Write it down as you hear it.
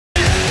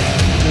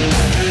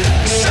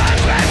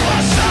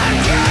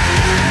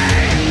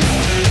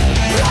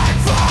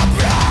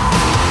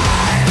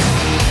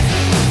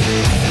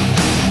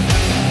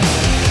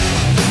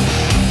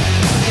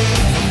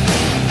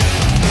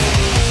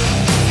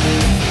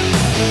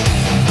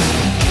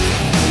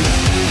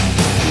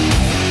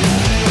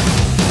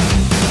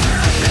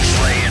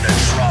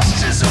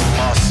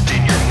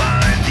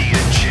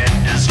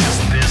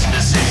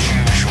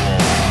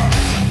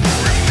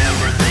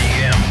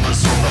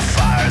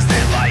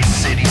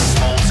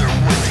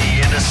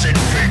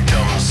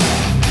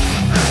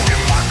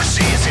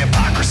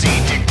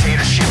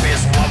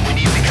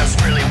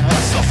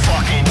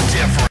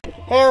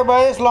Hey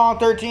everybody, it's Long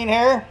 13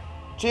 here.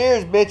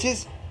 Cheers,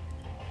 bitches.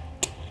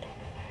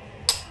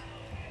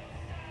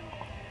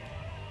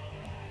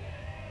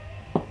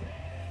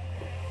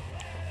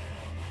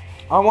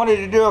 I wanted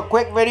to do a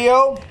quick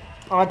video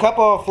on a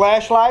couple of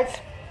flashlights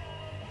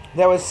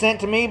that was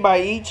sent to me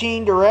by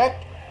eChine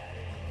Direct.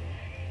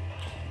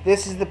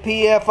 This is the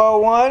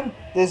PF01.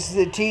 This is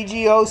the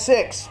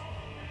TG06.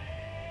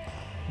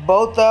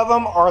 Both of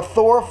them are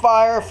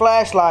ThorFire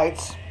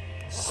flashlights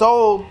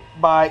sold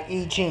by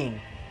eChine.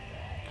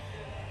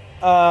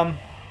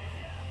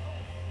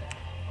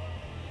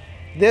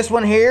 This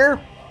one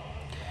here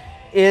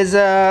is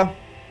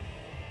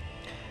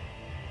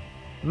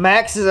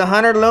max is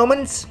 100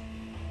 lumens.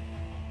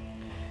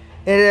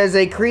 It is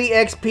a Cree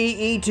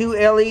XP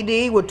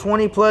E2 LED with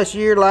 20 plus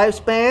year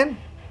lifespan.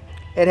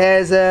 It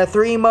has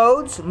 3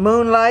 modes: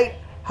 moonlight,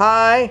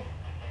 high,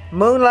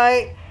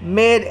 moonlight,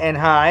 mid, and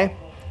high.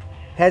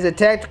 Has a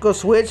tactical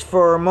switch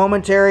for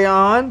momentary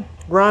on.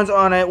 Runs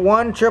on a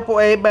 1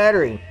 AAA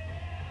battery.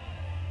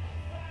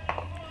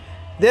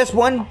 This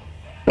one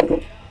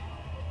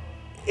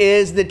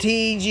is the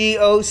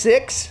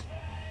TG06.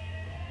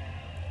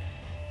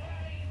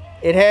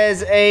 It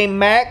has a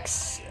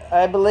max,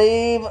 I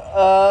believe,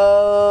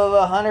 of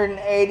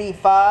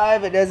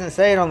 185. It doesn't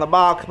say it on the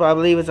box, but I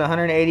believe it's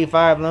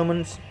 185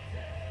 lumens.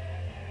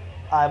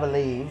 I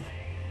believe.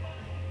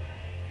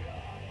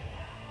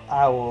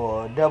 I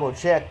will double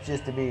check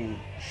just to be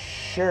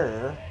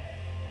sure.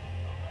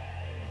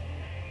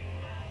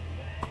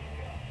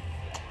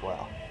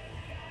 Wow.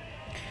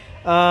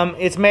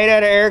 It's made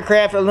out of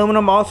aircraft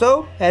aluminum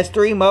also. Has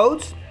 3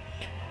 modes: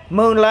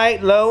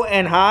 moonlight, low,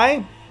 and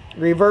high.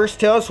 Reverse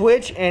tail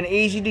switch, and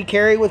easy to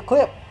carry with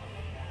clip.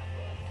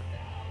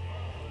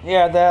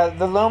 Yeah,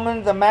 the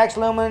lumens, the max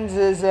lumens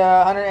is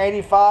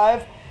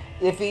 185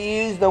 if you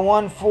use the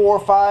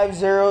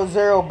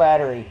 14500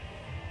 battery.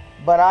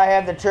 But I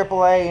have the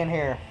AAA in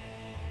here.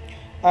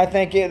 I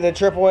think the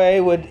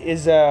AAA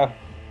is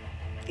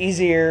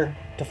easier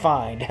to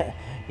find.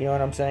 You know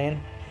what I'm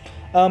saying?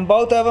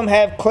 Both of them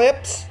have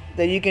clips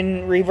that you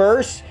can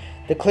reverse.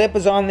 The clip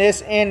is on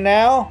this end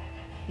now.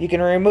 You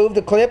can remove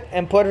the clip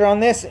and put it on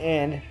this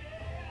end.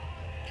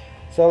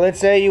 So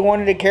let's say you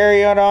wanted to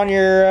carry it on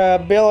your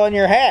bill on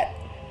your hat.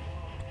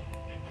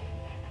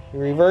 You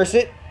reverse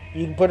it.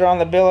 You can put it on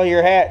the bill of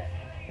your hat,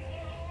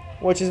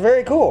 which is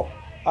very cool.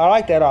 I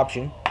like that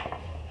option.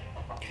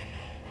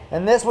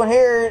 And this one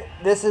here,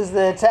 this is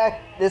the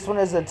This one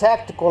is a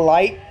tactical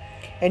light,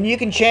 and you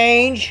can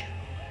change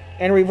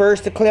and reverse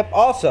the clip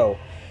also.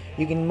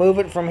 You can move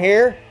it from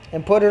here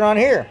and put it on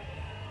here.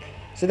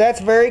 So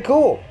that's very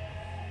cool.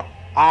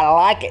 I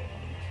like it.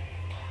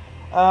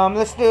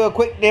 Let's do a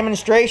quick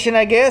demonstration,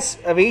 I guess,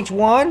 of each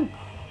one.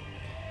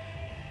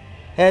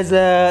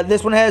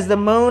 This one has the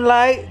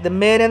moonlight, the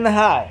mid, and the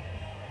high.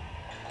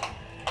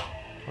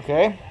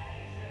 Okay.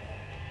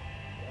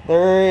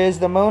 There is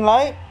the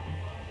moonlight.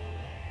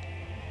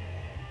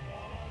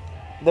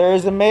 There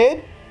is the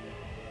mid.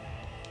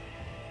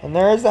 And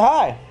there is the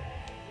high.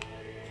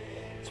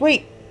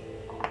 Sweet.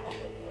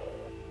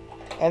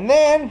 And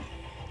then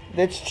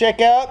let's check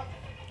out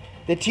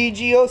the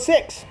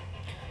TG06.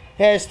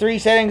 Has 3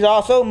 settings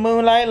also: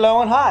 moonlight,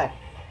 low, and high.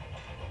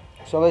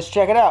 So let's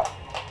check it out.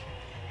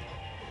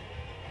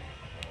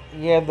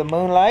 You have the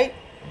moonlight.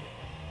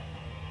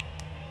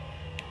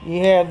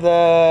 You have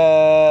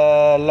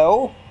the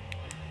low.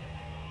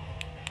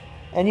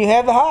 And you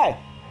have the high.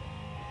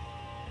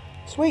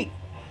 Sweet.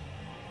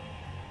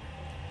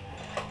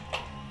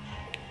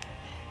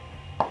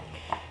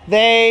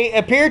 They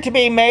appear to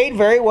be made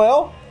very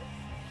well.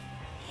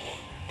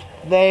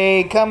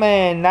 They come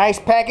in nice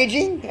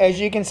packaging, as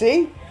you can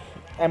see.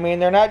 I mean,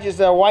 they're not just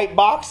a white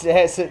box that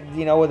has,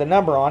 you know, with a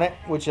number on it,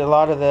 which a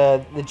lot of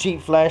the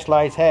cheap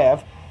flashlights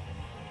have.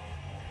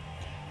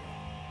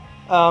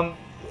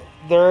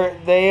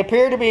 They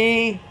appear to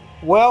be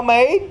well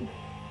made.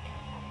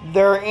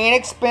 They're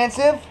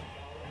inexpensive.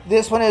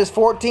 This one is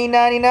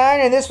 $14.99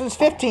 and this one's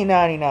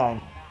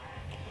 $15.99.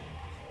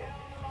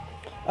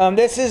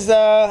 This is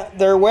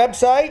their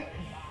website,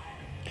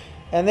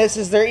 and this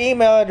is their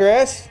email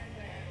address.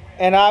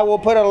 And I will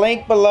put a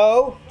link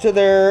below to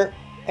their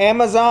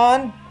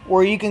Amazon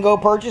where you can go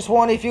purchase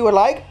one if you would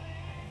like.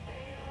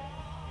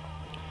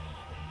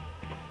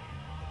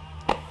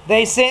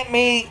 They sent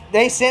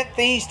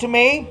these to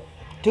me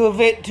to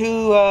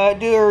do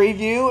a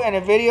review and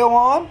a video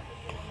on,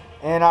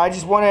 and I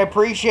just want to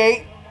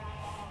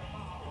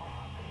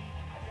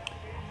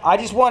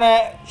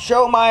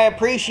show my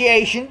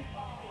appreciation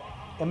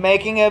in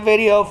making a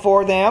video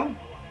for them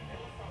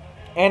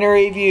and a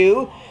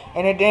review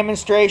and a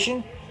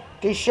demonstration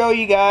to show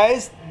you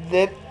guys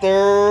that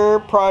their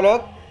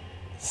product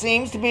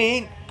seems to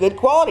be good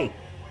quality.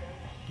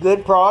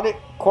 Good product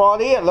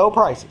quality at low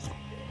prices.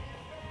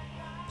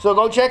 So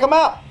go check them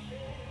out.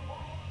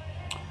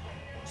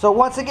 So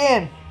once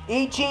again,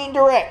 eChine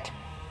Direct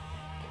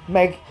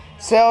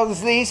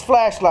sells these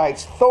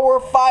flashlights.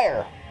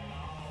 ThorFire.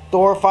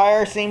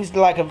 ThorFire seems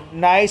like a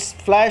nice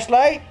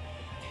flashlight.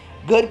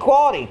 Good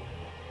quality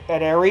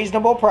at a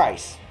reasonable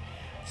price.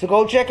 So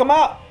go check them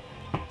out.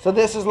 So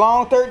this is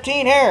Long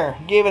 13 Hair,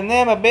 giving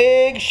them a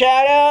big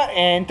shout out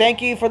and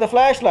thank you for the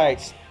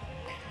flashlights.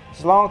 This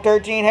is Long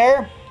 13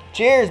 Hair.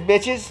 Cheers,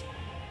 bitches.